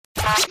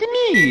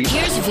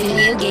Here's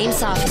Video Game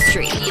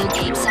Sophistry. Video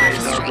Game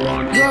Sophistry.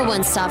 Your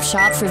one-stop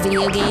shop for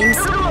video games,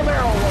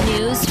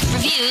 news,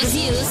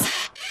 reviews,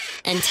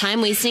 and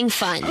time-wasting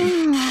fun.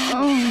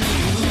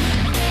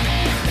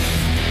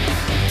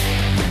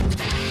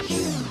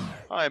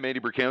 Hi, I'm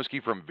Andy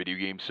Borkowski from Video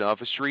Game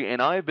Sophistry,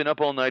 and I've been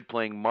up all night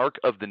playing Mark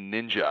of the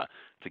Ninja.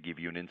 To give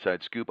you an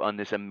inside scoop on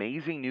this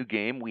amazing new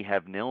game, we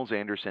have Nels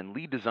Anderson,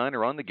 lead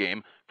designer on the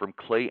game from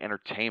Klei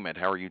Entertainment.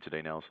 How are you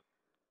today, Nels?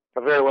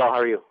 Very well. How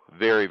are you?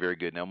 Very, very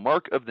good. Now,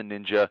 Mark of the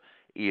Ninja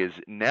is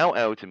now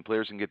out, and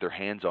players can get their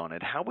hands on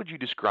it. How would you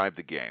describe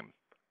the game?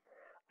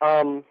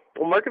 Well,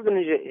 Mark of the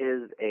Ninja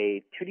is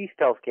a 2D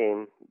stealth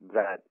game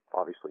that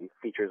obviously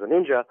features a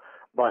ninja,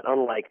 but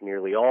unlike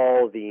nearly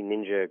all the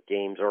ninja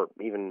games, or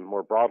even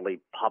more broadly,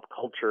 pop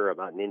culture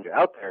about ninja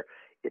out there,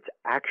 it's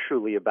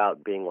actually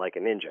about being like a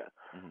ninja.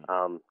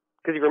 Because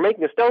if you're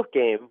making a stealth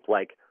game,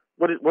 like,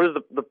 what is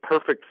the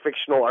perfect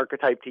fictional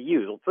archetype to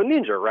use? Well, it's a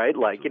ninja, right?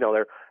 Like, you know,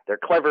 they're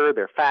clever,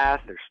 they're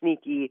fast, they're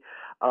sneaky.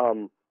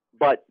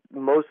 But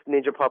most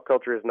ninja pop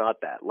culture is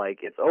not that. Like,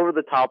 it's over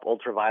the top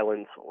ultra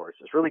violence, or it's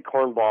just really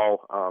cornball.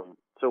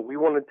 So we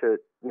wanted to,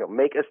 you know,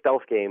 make a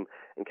stealth game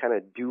and kind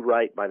of do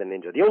right by the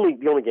ninja. The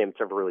only game that's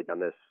ever really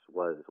done this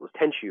was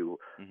Tenchu,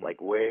 like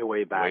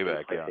way back. Way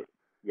back,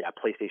 yeah,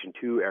 PlayStation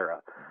 2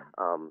 era.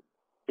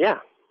 Yeah.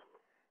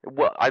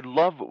 Well,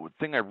 the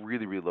thing I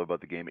really, really love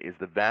about the game is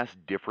the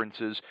vast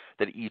differences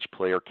that each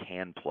player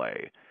can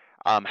play.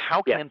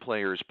 How can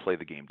players play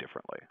the game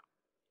differently?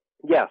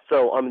 Yeah,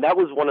 so that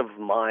was one of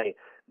my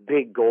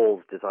big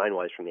goals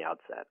design-wise from the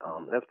outset.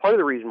 That's part of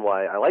the reason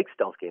why I like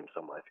stealth games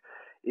so much,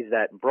 is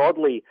that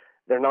broadly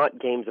they're not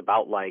games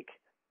about like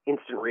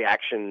instant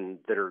reaction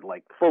that are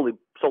like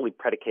solely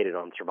predicated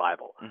on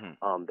survival.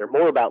 They're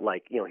more about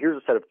like, you know, here's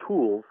a set of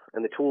tools,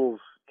 and the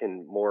tools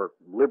can more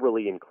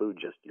liberally include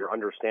just your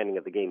understanding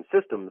of the game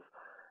systems,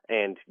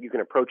 and you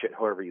can approach it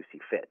however you see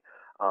fit.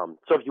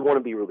 So if you want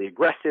to be really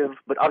aggressive,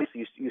 but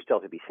obviously you still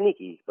have to be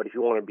sneaky, but if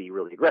you want to be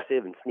really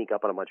aggressive and sneak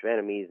up on a bunch of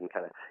enemies and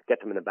kind of get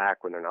them in the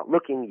back when they're not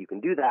looking, you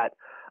can do that.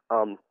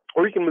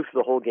 Or you can move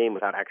through the whole game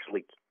without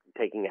actually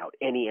taking out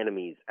any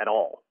enemies at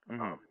all.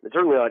 It's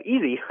certainly not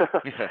easy,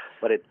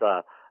 but it's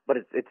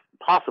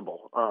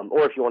possible.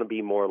 Or if you want to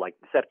be more like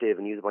deceptive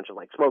and use a bunch of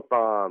like smoke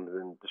bombs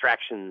and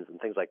distractions and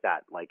things like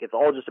that, like it's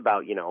all just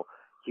about, you know,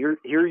 here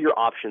are your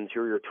options,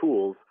 here are your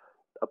tools,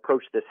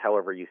 approach this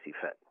however you see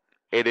fit.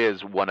 It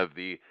is one of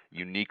the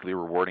uniquely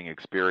rewarding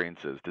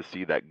experiences to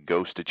see that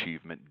ghost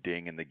achievement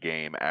ding in the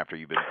game after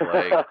you've been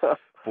playing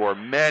for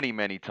many,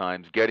 many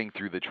times, getting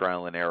through the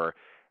trial and error.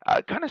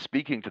 Kind of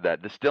speaking to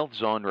that, the stealth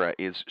genre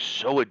is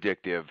so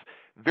addictive,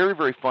 very,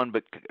 very fun,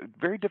 but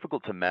very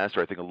difficult to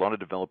master. I think a lot of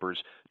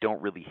developers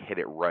don't really hit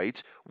it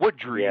right. What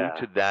drew you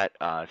to that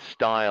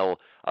style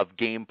of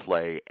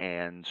gameplay,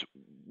 and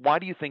why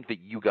do you think that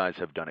you guys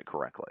have done it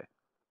correctly?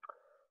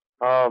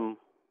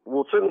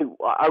 Well, certainly,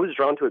 I was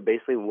drawn to it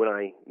basically when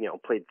I, you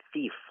know, played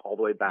Thief all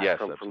the way back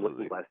from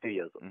Looking Glass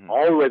Studios,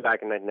 all the way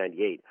back in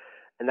 1998.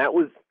 And that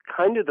was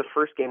kind of the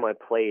first game I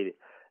played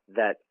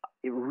that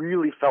it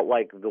really felt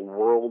like the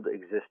world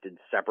existed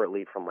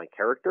separately from my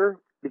character.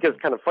 Because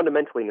kind of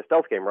fundamentally in a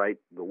stealth game, right,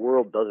 the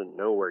world doesn't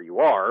know where you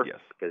are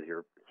because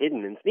you're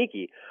hidden and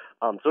sneaky.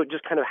 So it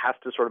just kind of has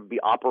to sort of be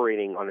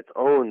operating on its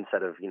own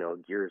set of, you know,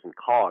 gears and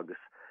cogs.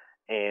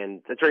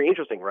 And that's very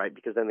interesting, right?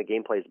 Because then the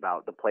gameplay is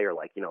about the player,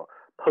 like, you know,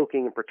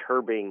 poking and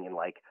perturbing and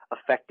like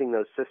affecting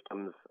those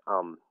systems,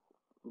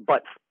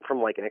 but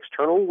from like an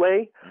external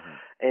way.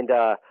 And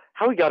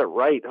how we got it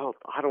right,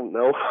 I don't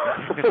know.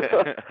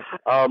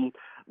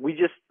 We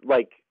just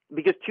like,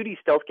 because 2D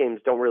stealth games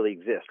don't really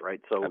exist,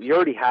 right? So we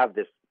already have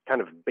this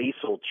kind of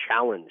basal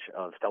challenge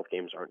of stealth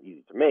games aren't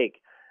easy to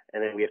make,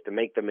 and then we have to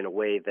make them in a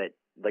way that,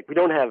 like, we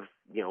don't have,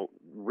 you know,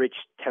 rich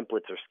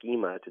templates or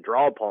schema to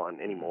draw upon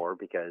anymore,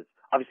 because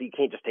obviously you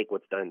can't just take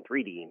what's done in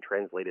 3D and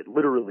translate it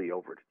literally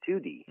over to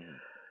 2D.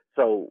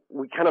 So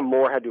we kind of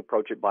more had to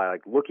approach it by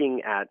like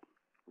looking at,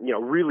 you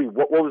know, really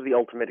what was the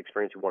ultimate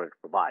experience we wanted to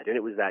provide. And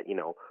it was that, you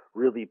know,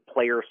 really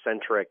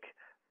player-centric,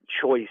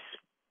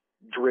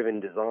 choice-driven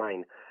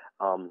design.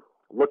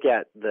 Look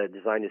at the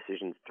design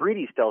decisions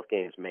 3D stealth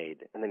games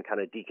made, and then kind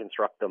of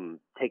deconstruct them,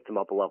 take them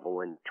up a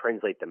level, and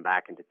translate them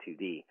back into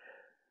 2D.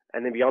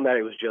 And then beyond that,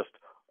 it was just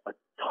a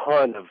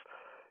ton of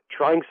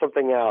trying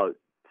something out,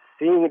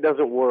 seeing it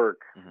doesn't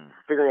work,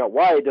 figuring out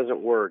why it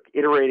doesn't work,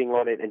 iterating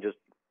on it, and just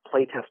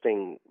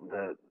playtesting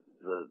the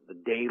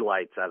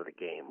daylights out of the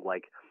game.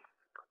 Like,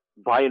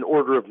 by an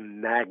order of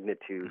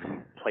magnitude, we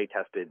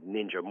playtested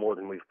Ninja more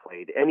than we've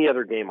played any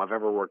other game I've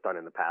ever worked on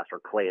in the past, or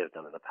Klei has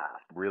done in the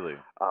past. Really?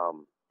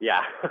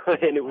 Yeah,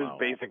 and it was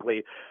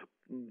basically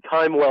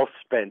time well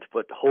spent,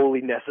 but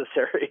wholly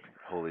necessary.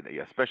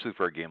 Yeah, especially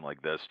for a game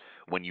like this,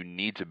 when you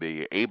need to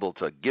be able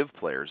to give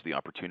players the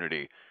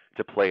opportunity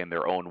to play in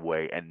their own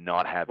way and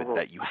not have it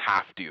that you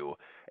have to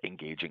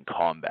engage in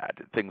combat,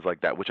 things like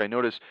that, which I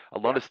notice a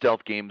lot of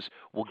stealth games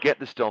will get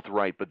the stealth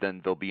right, but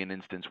then there'll be an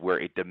instance where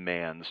it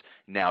demands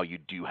now you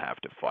do have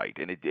to fight,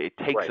 and it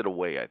takes it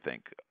away, I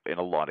think, in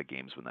a lot of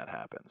games when that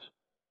happens.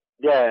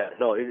 Yeah,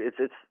 no, it's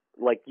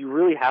like you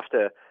really have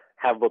to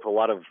have both a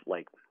lot of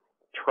like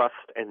trust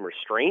and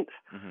restraint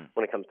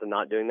when it comes to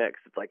not doing that,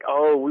 because it's like,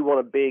 oh, we want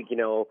a big,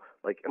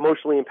 like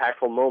emotionally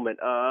impactful moment.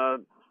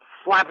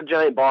 Slap a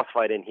giant boss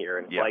fight in here,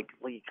 and it's like,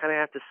 well, you kind of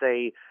have to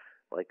say,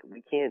 like,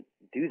 we can't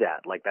do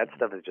that. Like that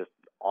stuff is just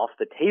off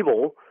the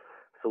table,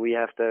 so we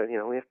have to,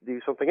 we have to do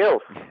something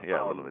else.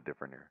 Yeah, a little bit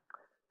different here.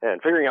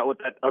 And figuring out what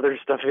that other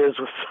stuff is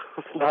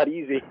was not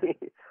easy.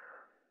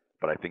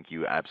 But I think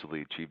you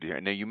absolutely achieved it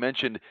here. Now, you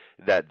mentioned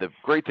that the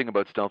great thing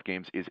about stealth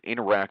games is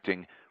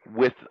interacting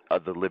with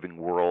the living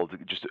world.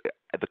 Just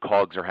the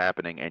cogs are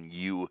happening, and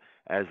you,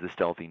 as the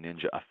stealthy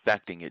ninja,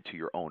 affecting it to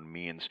your own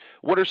means.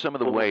 What are some of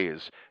the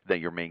ways that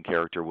your main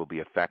character will be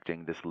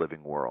affecting this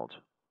living world?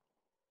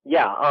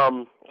 Yeah,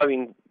 I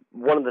mean,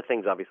 one of the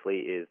things, obviously,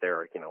 is there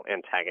are,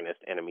 antagonist,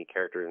 enemy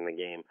characters in the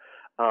game.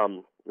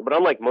 But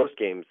unlike most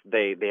games,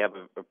 they have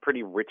a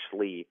pretty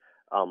richly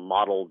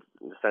modeled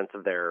sense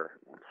of their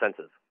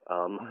senses.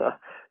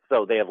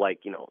 So they have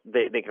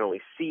they can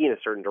only see in a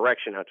certain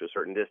direction out to a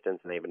certain distance,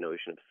 and they have a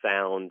notion of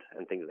sound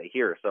and things they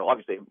hear. So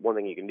obviously one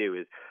thing you can do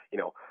is,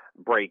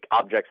 break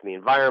objects in the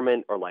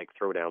environment or like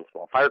throw down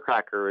small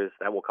firecrackers.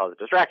 That will cause a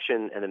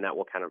distraction, and then that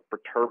will kind of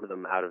perturb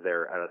them out of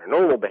their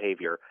normal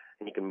behavior,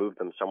 and you can move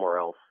them somewhere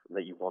else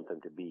that you want them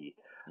to be.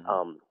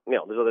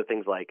 There's other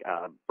things like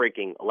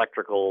breaking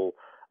electrical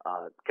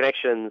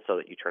connections so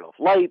that you turn off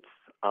lights.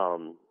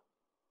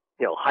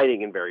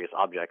 Hiding in various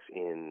objects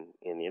in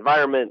the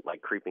environment,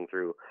 like creeping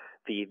through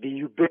the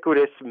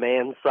ubiquitous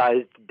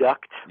man-sized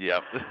duct,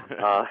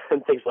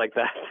 and things like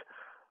that.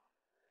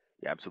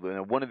 Yeah, absolutely.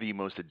 And one of the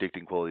most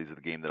addicting qualities of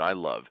the game that I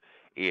love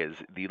is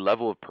the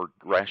level of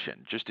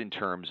progression, just in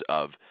terms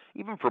of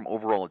even from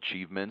overall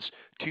achievements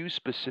to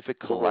specific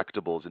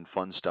collectibles and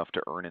fun stuff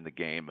to earn in the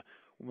game.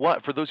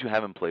 For those who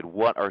haven't played,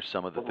 what are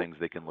some of the things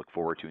they can look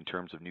forward to in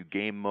terms of new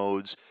game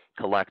modes,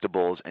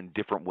 collectibles, and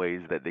different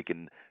ways that they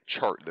can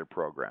chart their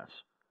progress?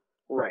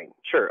 Right.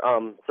 Sure.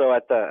 So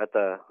at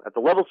the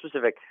level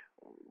specific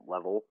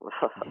level,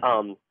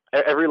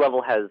 every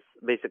level has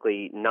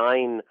basically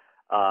 9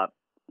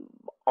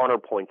 honor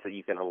points that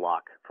you can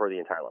unlock for the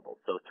entire level.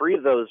 So 3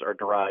 of those are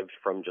derived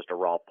from just a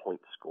raw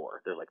point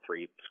score. There's like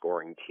 3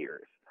 scoring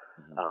tiers.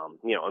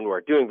 And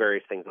we're doing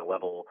various things in the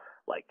level,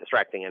 like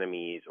distracting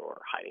enemies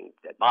or hiding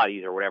dead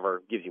bodies or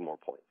whatever, gives you more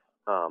points.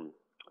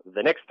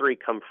 The next 3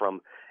 come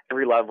from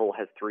every level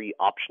has 3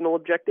 optional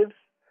objectives,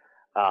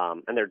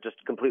 and they're just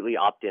completely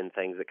opt-in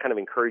things that kind of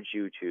encourage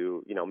you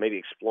to, maybe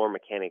explore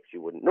mechanics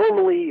you wouldn't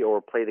normally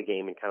or play the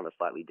game in kind of a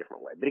slightly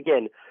different way. But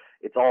again,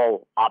 it's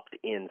all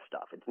opt-in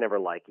stuff. It's never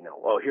like,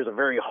 here's a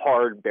very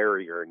hard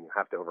barrier and you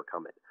have to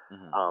overcome it.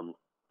 And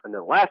then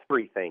the last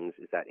 3 things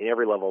is that in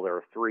every level there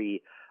are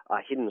 3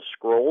 hidden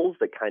scrolls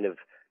that kind of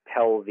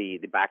tell the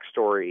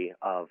backstory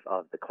of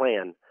the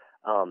clan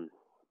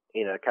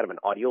in a kind of an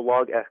audio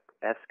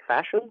log-esque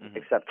fashion,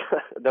 except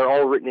they're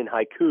all written in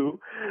haiku,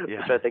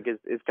 which I think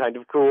is kind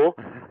of cool.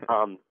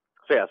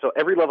 So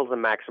every level is a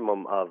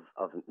maximum of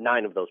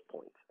 9 of those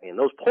points. And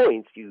those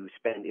points you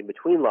spend in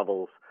between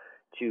levels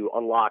to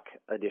unlock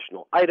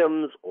additional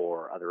items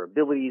or other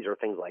abilities or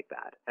things like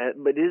that.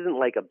 But it isn't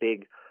like a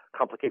big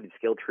complicated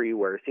skill tree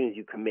where as soon as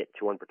you commit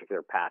to one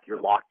particular path,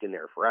 you're locked in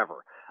there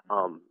forever.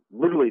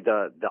 Literally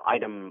the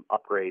item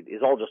upgrade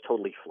is all just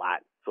totally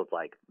flat. So it's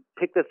like,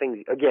 pick the things,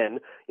 again,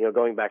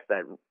 going back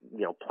to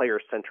that,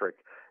 player-centric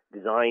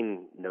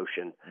design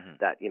notion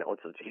that,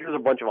 it's here's a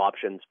bunch of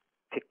options,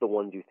 pick the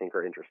ones you think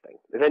are interesting.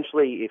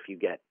 Eventually, if you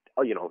get,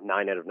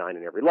 9 out of 9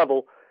 in every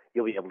level,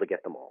 you'll be able to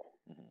get them all.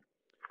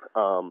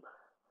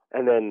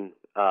 And then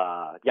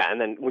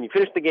when you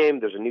finish the game,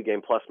 there's a new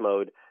game plus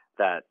mode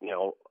that,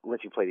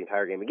 lets you play the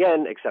entire game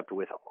again, except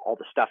with all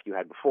the stuff you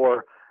had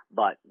before,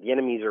 but the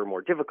enemies are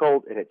more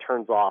difficult, and it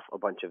turns off a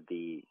bunch of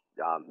the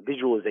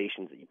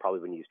visualizations that you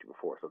probably been used to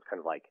before. So it's kind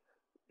of like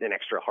an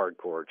extra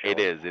hardcore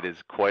challenge. It is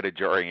quite a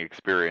jarring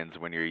experience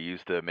when you're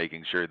used to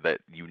making sure that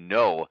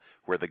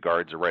where the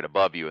guards are right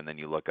above you, and then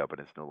you look up and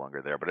it's no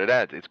longer there. But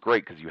it's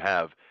great because you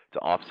have, to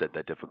offset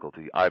that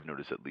difficulty, I've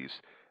noticed at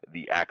least,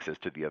 the access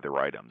to the other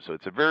items. So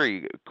it's a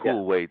very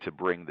cool way to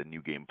bring the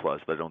new game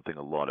plus that I don't think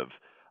a lot of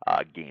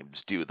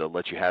games do. They'll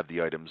let you have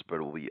the items, but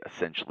it'll be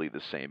essentially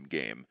the same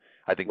game.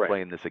 I think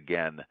playing this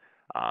again,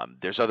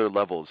 there's other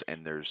levels,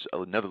 and there's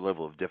another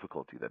level of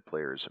difficulty that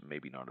players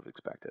maybe not have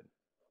expected.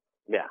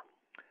 Yeah.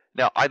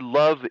 Now, I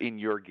love in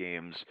your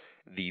games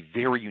the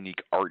very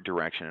unique art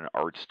direction and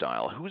art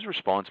style. Who's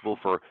responsible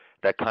for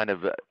that kind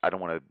of, I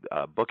don't want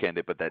to bookend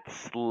it, but that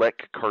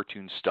slick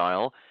cartoon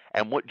style,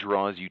 and what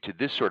draws you to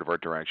this sort of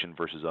art direction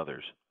versus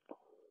others?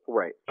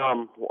 Right.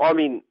 Well, I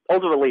mean,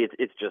 ultimately,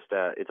 it's just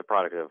it's a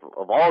product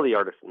of all the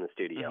artists in the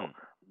studio,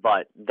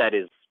 but that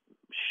is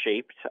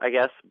shaped, I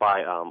guess,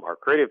 by our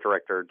creative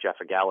director, Jeff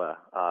Agala.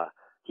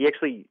 He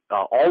actually,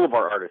 all of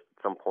our artists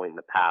at some point in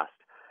the past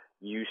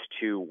used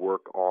to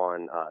work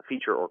on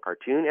feature or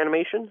cartoon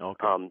animation.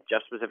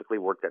 Jeff specifically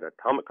worked at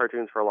Atomic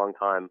Cartoons for a long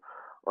time,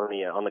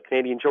 on the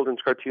Canadian children's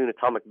cartoon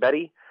Atomic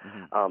Betty,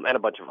 and a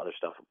bunch of other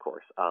stuff, of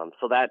course.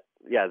 So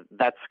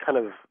that's kind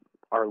of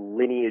our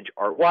lineage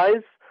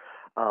art-wise.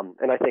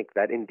 And I think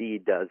that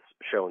indeed does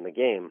show in the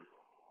game.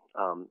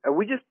 And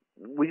we just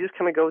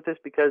kind of go with this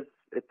because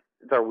it's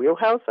our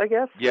wheelhouse, I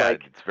guess. Yeah,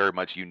 like, it's very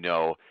much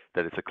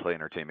that it's a Klei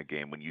Entertainment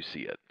game when you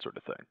see it, sort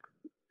of thing.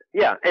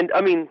 Yeah, and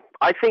I mean,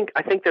 I think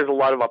there's a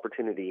lot of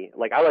opportunity.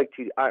 Like, I like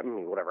 2D. I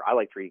mean, whatever. I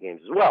like 3D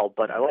games as well,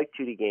 but I like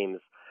 2D games.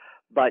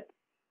 But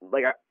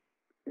like,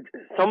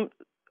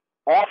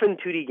 often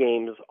 2D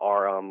games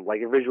are like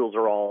the visuals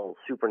are all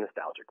super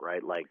nostalgic,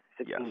 right? Like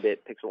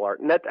 16-bit pixel art,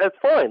 and that's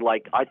fine.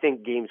 Like, I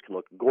think games can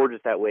look gorgeous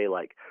that way.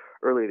 Like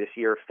earlier this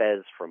year,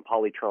 Fez from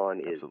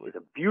Polytron is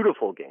a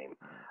beautiful game.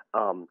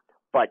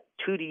 But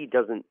 2D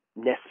doesn't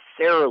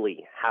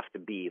necessarily have to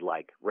be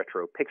like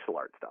retro pixel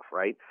art stuff,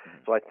 right?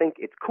 So I think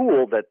it's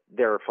cool that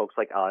there are folks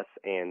like us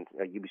and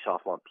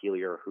Ubisoft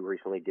Montpelier, who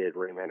recently did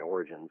Rayman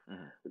Origins,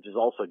 which is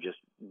also just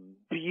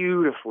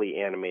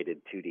beautifully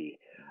animated 2D.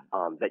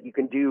 That you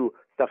can do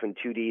stuff in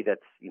 2D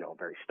that's,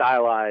 very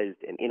stylized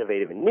and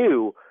innovative and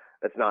new.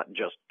 That's not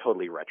just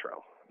totally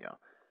retro. Yeah.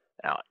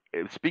 Now,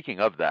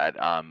 speaking of that,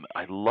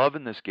 I love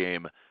in this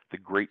game the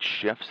great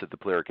shifts that the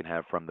player can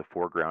have from the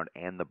foreground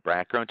and the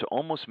background to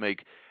almost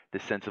make the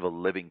sense of a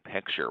living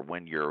picture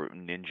when your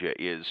ninja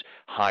is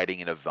hiding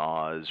in a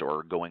vase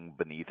or going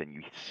beneath and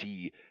you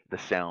see the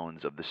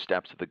sounds of the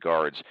steps of the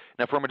guards.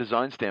 Now, from a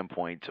design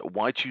standpoint,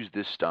 why choose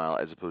this style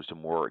as opposed to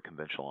more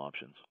conventional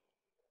options?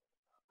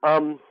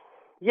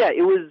 Yeah,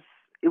 it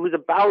was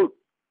about,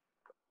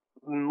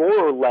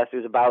 more or less, it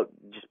was about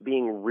just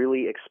being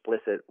really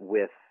explicit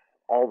with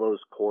all those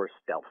core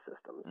stealth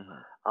systems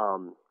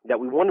that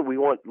we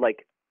want.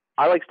 Like,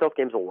 I like stealth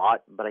games a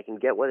lot, but I can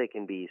get why they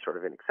can be sort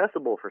of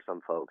inaccessible for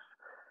some folks,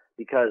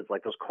 because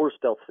like those core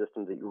stealth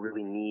systems that you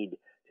really need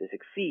to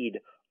succeed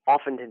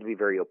often tend to be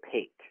very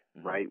opaque,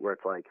 right? Where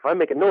it's like, if I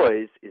make a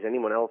noise, is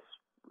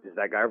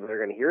that guy over there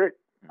going to hear it?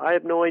 I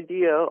have no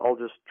idea. I'll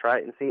just try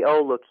it and see.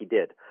 Oh, look, he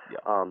did.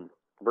 Yeah.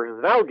 Versus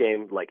in our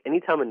game, like,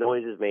 anytime a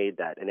noise is made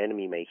that an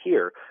enemy may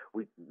hear,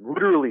 we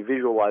literally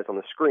visualize on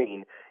the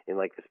screen in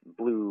like this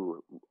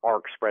blue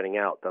arc spreading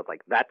out.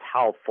 That's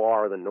how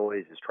far the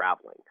noise is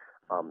traveling.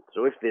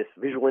 So if this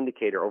visual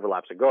indicator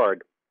overlaps a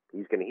guard,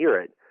 he's going to hear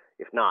it.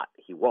 If not,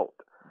 he won't.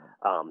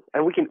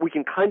 And we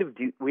can kind of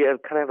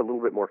have a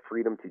little bit more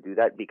freedom to do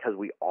that because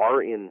we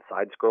are in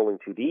side-scrolling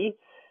 2D,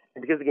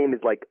 and because the game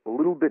is like a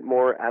little bit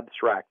more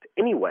abstract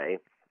anyway.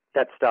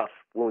 That stuff,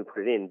 when we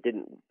put it in,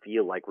 didn't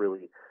feel like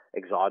really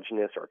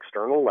exogenous or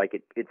external. Like,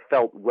 it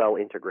felt well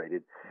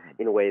integrated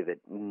in a way that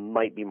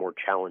might be more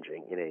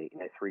challenging in a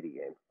 3D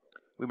game.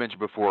 We mentioned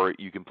before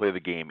you can play the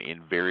game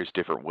in various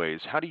different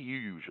ways. How do you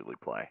usually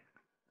play?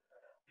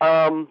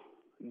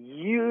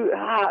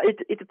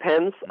 It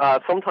depends.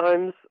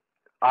 Sometimes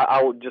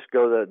I'll just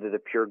go the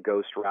pure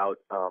ghost route.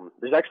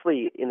 There's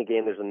actually, in the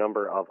game, there's a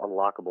number of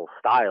unlockable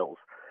styles,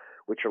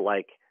 which are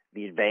like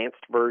the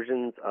advanced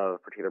versions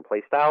of particular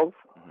play styles.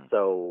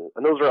 So,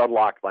 and those are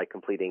unlocked by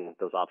completing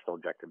those optional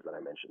objectives that I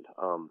mentioned.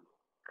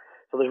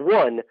 So there's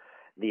one,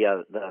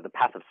 the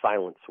path of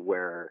silence,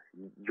 where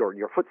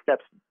your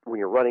footsteps when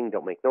you're running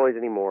don't make noise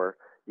anymore.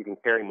 You can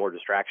carry more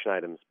distraction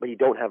items, but you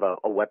don't have a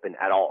weapon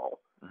at all.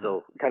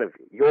 So kind of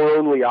your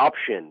only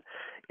option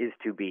is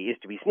to be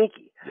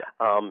sneaky.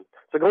 Yeah.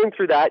 So going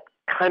through that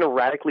kind of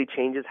radically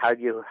changes how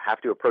you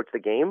have to approach the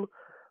game,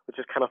 which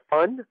is kind of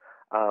fun.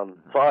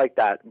 So I like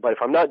that. But if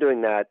I'm not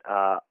doing that,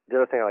 the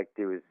other thing I like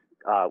to do is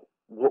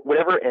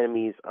whenever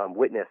enemies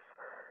witness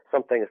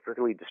something that's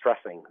particularly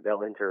distressing,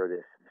 they'll enter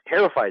this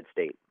terrified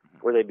state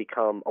where they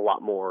become a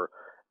lot more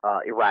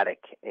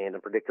erratic and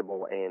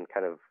unpredictable and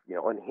kind of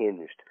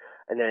unhinged.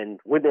 And then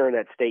when they're in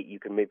that state, you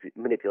can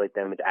manipulate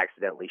them into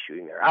accidentally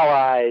shooting their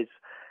allies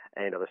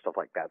and other stuff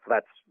like that. So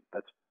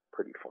that's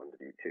pretty fun to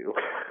do too.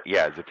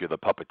 Yeah, as if you're the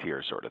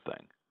puppeteer sort of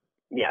thing.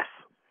 Yes.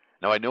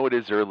 Now, I know it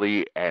is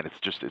early, and it's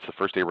the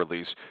first day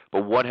release,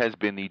 but what has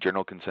been the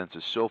general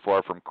consensus so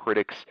far from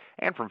critics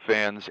and from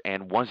fans,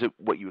 and was it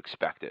what you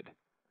expected?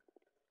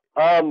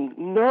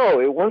 No,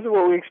 it wasn't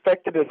what we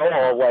expected at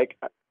all. Like,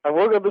 I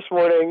woke up this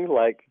morning,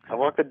 like, I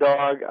walked the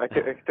dog, I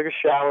took a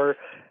shower,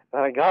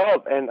 and I got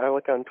up, and I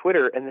looked on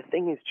Twitter, and the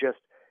thing is just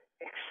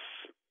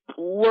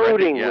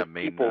exploding with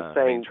people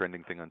saying... main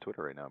trending thing on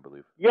Twitter right now, I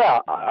believe. Yeah,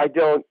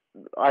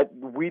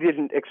 we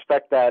didn't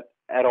expect that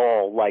at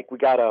all. Like, we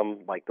got,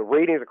 like, the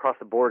ratings across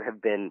the board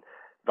have been,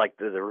 like,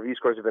 the review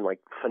scores have been, like,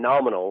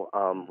 phenomenal.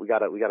 We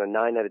got a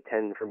 9 out of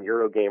 10 from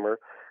Eurogamer,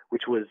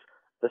 which was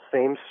the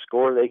same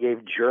score they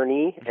gave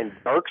Journey and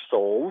Dark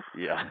Souls.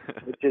 Yeah.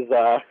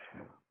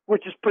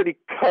 which is pretty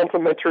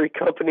complimentary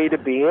company to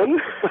be in.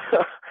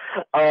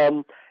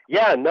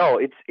 Yeah, no,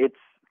 it's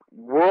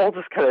we're all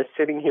just kind of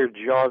sitting here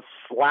jaws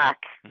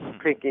slack,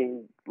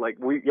 thinking like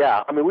we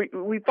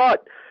thought,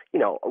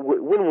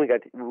 when we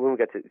got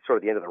to sort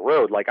of the end of the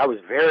road, like I was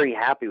very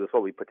happy with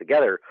what we put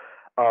together.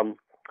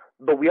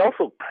 But we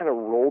also kind of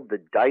rolled the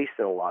dice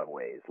in a lot of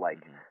ways. Like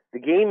the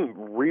game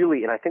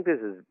really, and I think this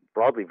is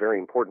broadly very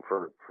important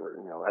for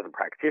as a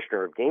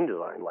practitioner of game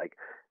design, like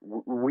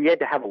we had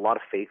to have a lot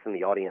of faith in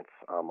the audience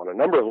on a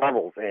number of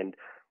levels. And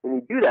when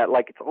you do that,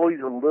 like it's always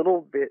a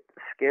little bit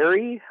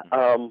scary.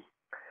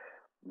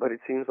 but it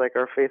seems like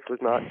our faith was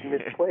not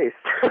misplaced.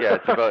 Yeah,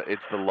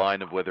 it's the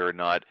line of whether or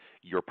not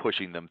you're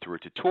pushing them through a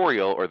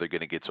tutorial or they're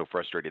going to get so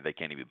frustrated they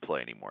can't even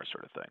play anymore,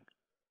 sort of thing.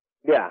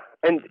 Yeah,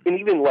 and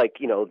even like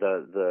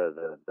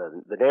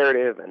the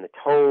narrative and the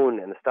tone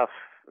and the stuff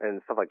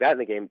like that in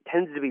the game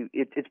tends to be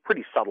it's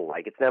pretty subtle.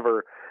 Like it's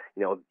never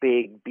a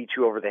big beat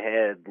you over the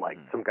head like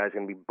some guy's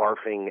going to be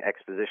barfing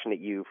exposition at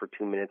you for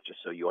 2 minutes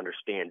just so you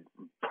understand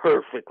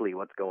perfectly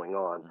what's going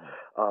on.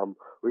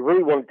 We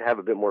really wanted to have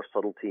a bit more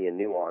subtlety and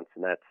nuance,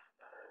 and that's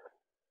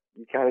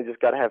you kind of just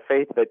got to have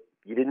faith that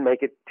you didn't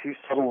make it too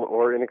subtle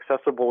or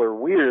inaccessible or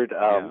weird.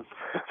 And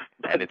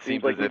it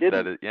seems like as if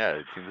it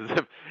seems as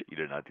if you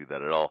did not do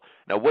that at all.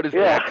 Now, what is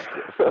next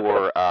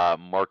for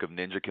Mark of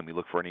Ninja? Can we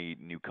look for any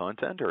new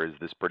content, or is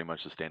this pretty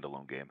much a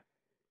standalone game?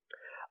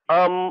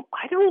 I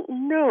don't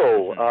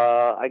know.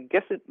 I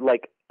guess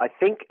I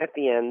think at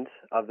the end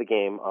of the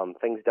game,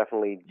 things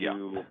definitely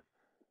do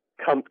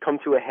come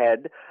to a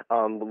head.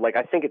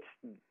 I think it's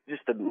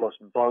just the most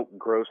bunk,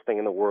 gross thing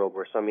in the world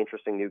where some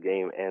interesting new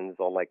game ends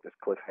on like this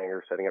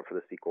cliffhanger setting up for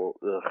the sequel.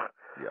 Ugh.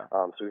 Yeah.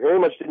 So we very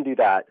much didn't do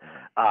that.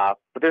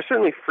 But there's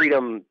certainly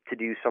freedom to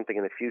do something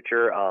in the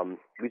future.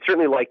 We'd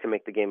certainly like to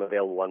make the game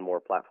available on more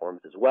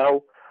platforms as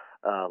well.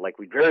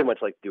 We'd very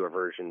much like to do a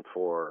version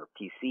for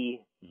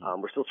PC.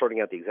 We're still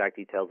sorting out the exact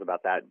details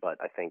about that, but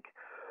I think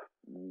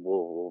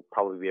we'll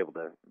probably be able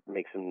to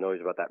make some noise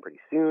about that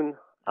pretty soon.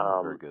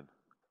 Very good.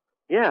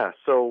 Yeah,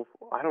 so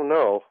I don't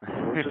know.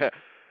 I'm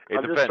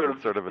just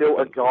sort of still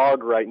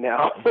agog right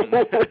now.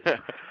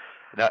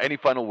 Now, any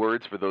final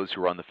words for those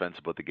who are on the fence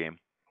about the game?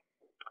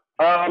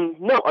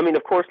 No, I mean,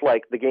 of course,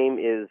 the game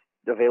is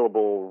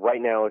available right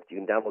now. You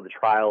can download the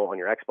trial on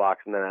your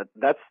Xbox, and then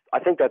I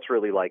think that's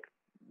really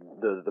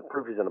the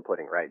proof is in the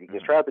pudding, right? You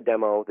can try out the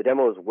demo. The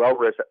demo is well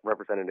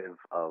representative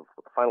of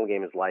what the final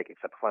game is like,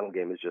 except the final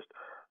game is just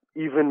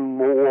even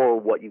more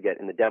what you get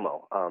in the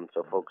demo.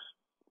 So folks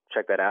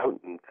check that out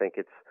and think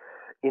it's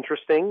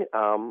interesting.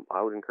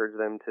 I would encourage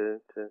them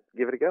to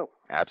give it a go.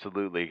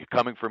 Absolutely.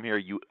 Coming from here,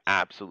 you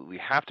absolutely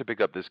have to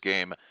pick up this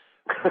game.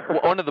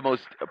 One of the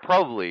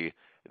probably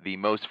the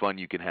most fun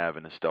you can have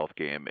in a stealth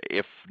game,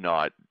 if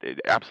not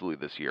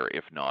absolutely this year,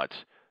 if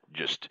not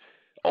just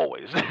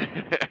always.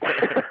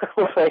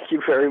 Well, thank you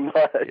very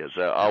much. Yes.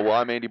 Well,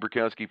 I'm Andy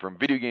Borkowski from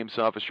Video Game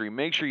Sophistry.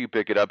 Make sure you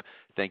pick it up.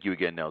 Thank you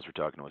again, Nels, for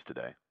talking to us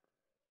today.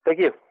 Thank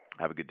you.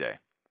 Have a good day.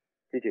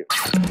 You too.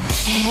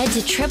 Head to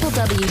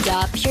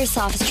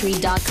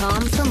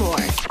www.puresophistry.com for more.